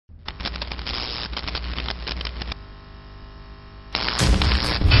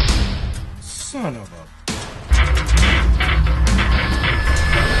Son of a...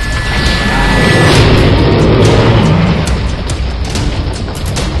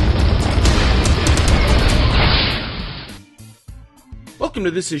 Welcome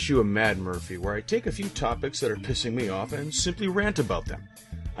to this issue of Mad Murphy, where I take a few topics that are pissing me off and simply rant about them.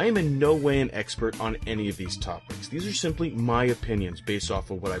 I am in no way an expert on any of these topics. These are simply my opinions based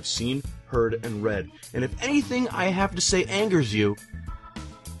off of what I've seen, heard, and read. And if anything I have to say angers you,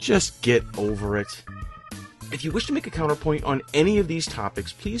 just get over it. If you wish to make a counterpoint on any of these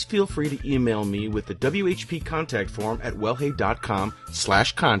topics, please feel free to email me with the WHP contact form at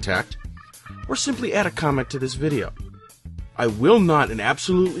wellhey.com/contact, or simply add a comment to this video. I will not and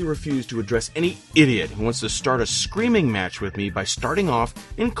absolutely refuse to address any idiot who wants to start a screaming match with me by starting off,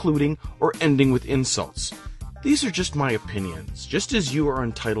 including, or ending with insults. These are just my opinions, just as you are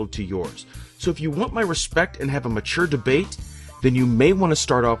entitled to yours. So if you want my respect and have a mature debate, then you may want to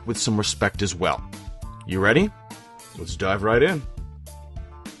start off with some respect as well. You ready? Let's dive right in.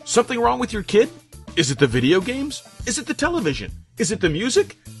 Something wrong with your kid? Is it the video games? Is it the television? Is it the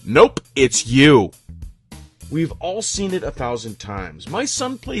music? Nope, it's you. We've all seen it 1,000 times. My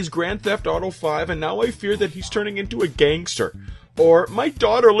son plays Grand Theft Auto 5 and now I fear that he's turning into a gangster. Or, my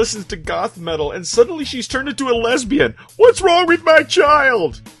daughter listens to goth metal and suddenly she's turned into a lesbian. What's wrong with my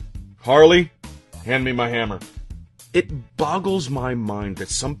child? Harley, hand me my hammer. It boggles my mind that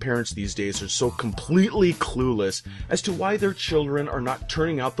some parents these days are so completely clueless as to why their children are not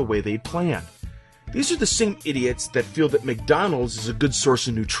turning out the way they'd planned. These are the same idiots that feel that McDonald's is a good source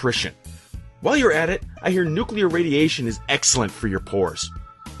of nutrition. While you're at it, I hear nuclear radiation is excellent for your pores.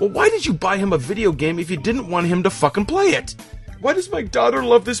 Well, why did you buy him a video game if you didn't want him to fucking play it? Why does my daughter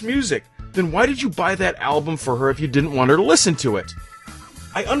love this music? Then why did you buy that album for her if you didn't want her to listen to it?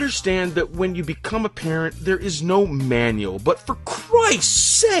 I understand that when you become a parent, there is no manual, but for Christ's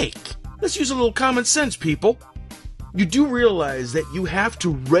sake, let's use a little common sense, people. You do realize that you have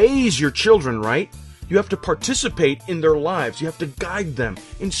to raise your children, right? You have to participate in their lives. You have to guide them,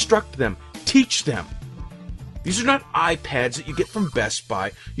 instruct them, teach them. These are not iPads that you get from Best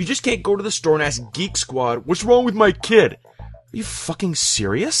Buy. You just can't go to the store and ask Geek Squad, what's wrong with my kid? Are you fucking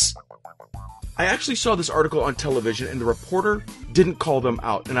serious? I actually saw this article on television and the reporter didn't call them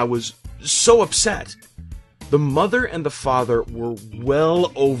out, and I was so upset. The mother and the father were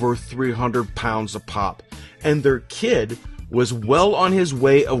well over 300 pounds a pop, and their kid was well on his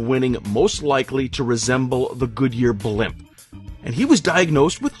way of winning most likely to resemble the Goodyear blimp. And he was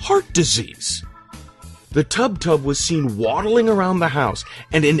diagnosed with heart disease. The tub was seen waddling around the house,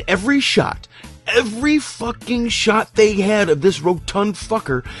 and in every fucking shot they had of this rotund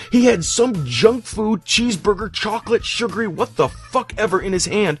fucker, he had some junk food, cheeseburger, chocolate, sugary, what the fuck ever in his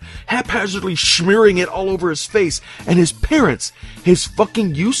hand, haphazardly smearing it all over his face, and his parents, his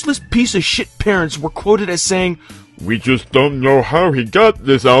fucking useless piece of shit parents, were quoted as saying, "We just don't know how he got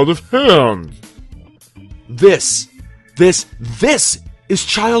this out of hand." This is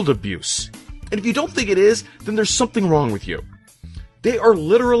child abuse. And if you don't think it is, then there's something wrong with you. They are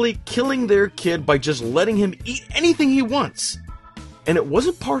literally killing their kid by just letting him eat anything he wants. And it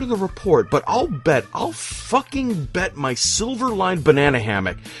wasn't part of the report, but I'll fucking bet my silver-lined banana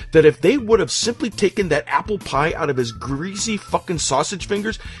hammock that if they would have simply taken that apple pie out of his greasy fucking sausage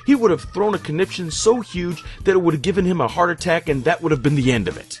fingers, he would have thrown a conniption so huge that it would have given him a heart attack and that would have been the end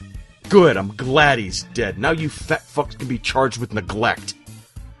of it. Good, I'm glad he's dead. Now you fat fucks can be charged with neglect.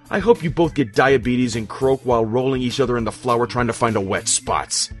 I hope you both get diabetes and croak while rolling each other in the flour trying to find a wet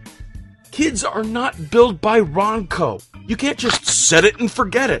spots. Kids are not built by Ronco. You can't just set it and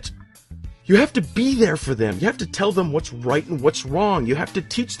forget it. You have to be there for them. You have to tell them what's right and what's wrong. You have to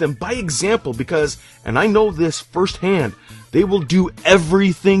teach them by example because, and I know this firsthand, they will do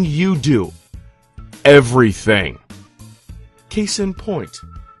everything you do. Everything. Case in point.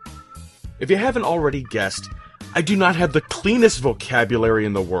 If you haven't already guessed, I do not have the cleanest vocabulary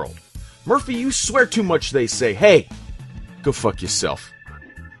in the world. Murphy, you swear too much, they say. Hey, go fuck yourself.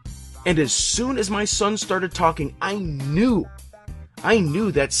 And as soon as my son started talking, I knew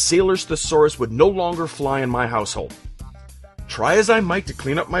that Sailor's Thesaurus would no longer fly in my household. Try as I might to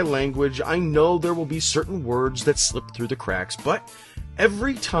clean up my language, I know there will be certain words that slip through the cracks, but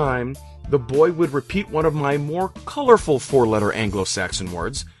every time the boy would repeat one of my more colorful four-letter Anglo-Saxon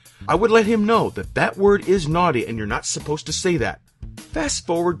words, I would let him know that that word is naughty and you're not supposed to say that. Fast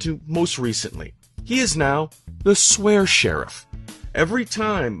forward to most recently. He is now the swear sheriff. Every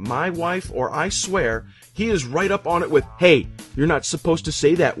time my wife or I swear, he is right up on it with, "Hey, you're not supposed to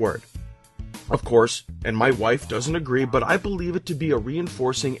say that word." Of course, and my wife doesn't agree, but I believe it to be a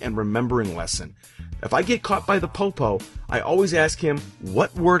reinforcing and remembering lesson. If I get caught by the popo, I always ask him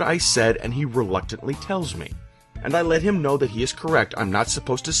what word I said, and he reluctantly tells me. And I let him know that he is correct. I'm not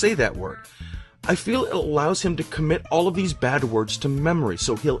supposed to say that word. I feel it allows him to commit all of these bad words to memory,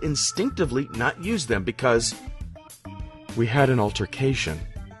 so he'll instinctively not use them because we had an altercation.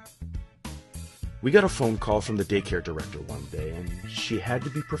 We got a phone call from the daycare director one day, and she had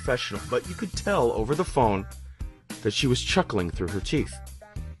to be professional, but you could tell over the phone that she was chuckling through her teeth.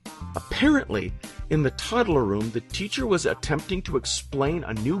 Apparently, in the toddler room, the teacher was attempting to explain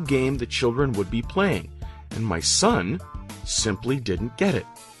a new game the children would be playing, and my son simply didn't get it.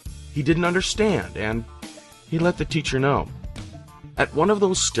 He didn't understand, and he let the teacher know. At one of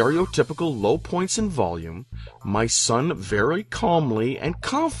those stereotypical low points in volume, my son very calmly and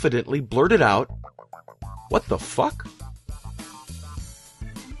confidently blurted out, "What the fuck?"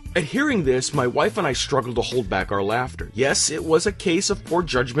 At hearing this, my wife and I struggled to hold back our laughter. Yes, it was a case of poor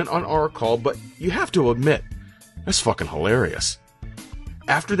judgment on our call, but you have to admit, that's fucking hilarious.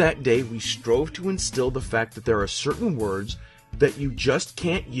 After that day, we strove to instill the fact that there are certain words that you just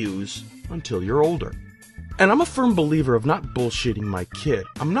can't use until you're older. And I'm a firm believer of not bullshitting my kid.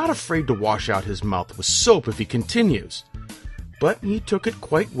 I'm not afraid to wash out his mouth with soap if he continues. But he took it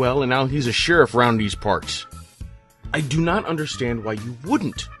quite well, and now he's a sheriff around these parts. I do not understand why you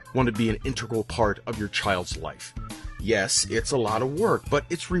wouldn't want to be an integral part of your child's life. Yes, it's a lot of work, but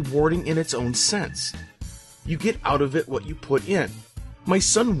it's rewarding in its own sense. You get out of it what you put in. My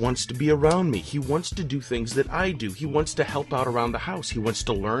son wants to be around me. He wants to do things that I do. He wants to help out around the house. He wants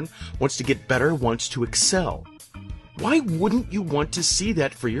to learn, wants to get better, wants to excel. Why wouldn't you want to see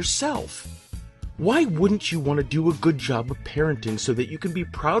that for yourself? Why wouldn't you want to do a good job of parenting so that you can be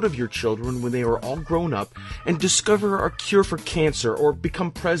proud of your children when they are all grown up and discover a cure for cancer or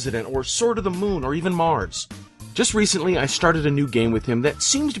become president or soar to the moon or even Mars? Just recently, I started a new game with him that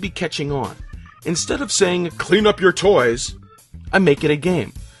seems to be catching on. Instead of saying, "Clean up your toys," I make it a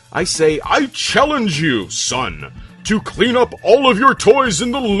game. I say, "I challenge you, son, to clean up all of your toys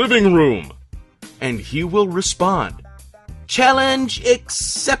in the living room." And he will respond, "Challenge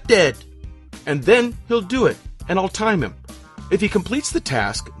accepted." And then he'll do it, and I'll time him. If he completes the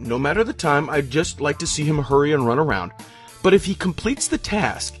task, no matter the time, I'd just like to see him hurry and run around. But if he completes the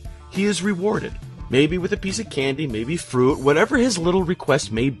task, he is rewarded. Maybe with a piece of candy, maybe fruit, whatever his little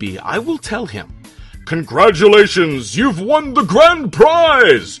request may be, I will tell him, "Congratulations, you've won the grand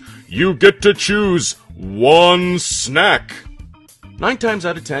prize! You get to choose one snack." 9 times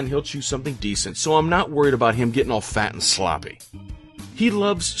out of 10, he'll choose something decent, so I'm not worried about him getting all fat and sloppy. He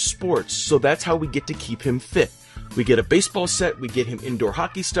loves sports, so that's how we get to keep him fit. We get a baseball set, we get him indoor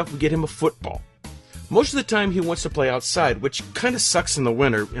hockey stuff, we get him a football. Most of the time he wants to play outside, which kind of sucks in the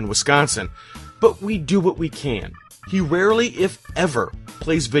winter in Wisconsin, but we do what we can. He rarely, if ever,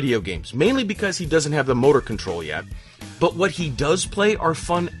 plays video games, mainly because he doesn't have the motor control yet. But what he does play are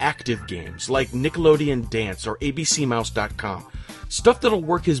fun, active games, like Nickelodeon Dance or abcmouse.com. Stuff that'll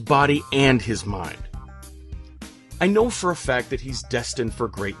work his body and his mind. I know for a fact that he's destined for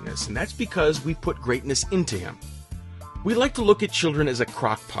greatness, and that's because we put greatness into him. We like to look at children as a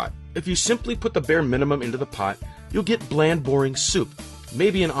crock pot. If you simply put the bare minimum into the pot, you'll get bland, boring soup.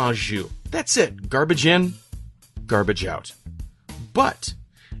 Maybe an au jus. That's it. Garbage in, garbage out. But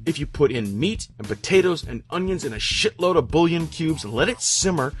if you put in meat and potatoes and onions and a shitload of bouillon cubes and let it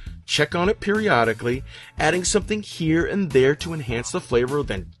simmer, check on it periodically, adding something here and there to enhance the flavor,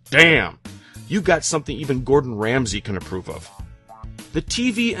 then damn, you got something even Gordon Ramsay can approve of. The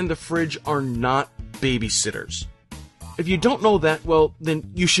TV and the fridge are not babysitters. If you don't know that, well,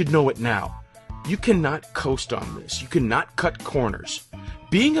 then you should know it now. You cannot coast on this. You cannot cut corners.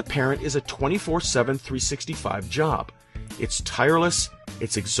 Being a parent is a 24/7, 365 job. It's tireless,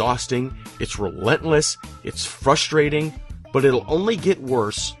 it's exhausting, it's relentless, it's frustrating, but it'll only get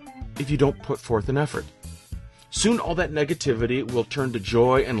worse if you don't put forth an effort. Soon all that negativity will turn to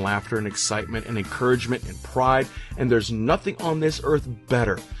joy and laughter and excitement and encouragement and pride, and there's nothing on this earth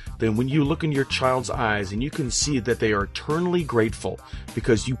better than when you look in your child's eyes and you can see that they are eternally grateful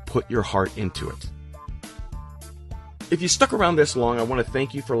because you put your heart into it. If you stuck around this long, I want to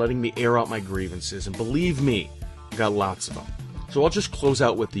thank you for letting me air out my grievances, and believe me, I got lots of them. So I'll just close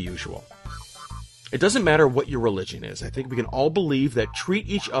out with the usual. It doesn't matter what your religion is. I think we can all believe that treat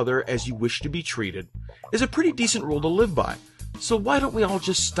each other as you wish to be treated is a pretty decent rule to live by. So why don't we all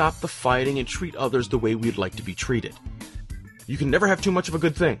just stop the fighting and treat others the way we'd like to be treated? You can never have too much of a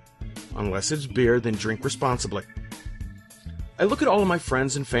good thing. Unless it's beer, then drink responsibly. I look at all of my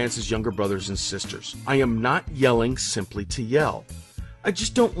friends and fans as younger brothers and sisters. I am not yelling simply to yell. I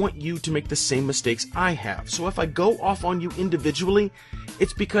just don't want you to make the same mistakes I have. So if I go off on you individually,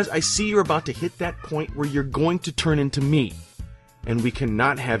 it's because I see you're about to hit that point where you're going to turn into me. And we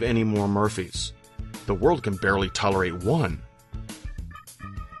cannot have any more Murphys. The world can barely tolerate one.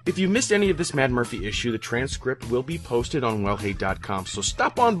 If you missed any of this Mad Murphy issue, the transcript will be posted on WellHey.com, so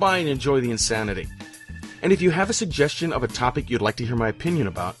stop on by and enjoy the insanity. And if you have a suggestion of a topic you'd like to hear my opinion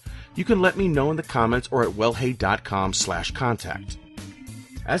about, you can let me know in the comments or at WellHey.com/contact.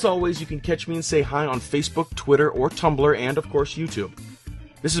 As always, you can catch me and say hi on Facebook, Twitter, or Tumblr, and of course YouTube.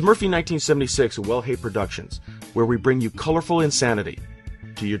 This is Murphy 1976 of WellHey Productions, where we bring you colorful insanity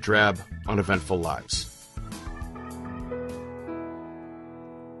to your drab, uneventful lives.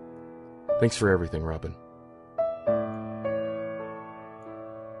 Thanks for everything, Robin.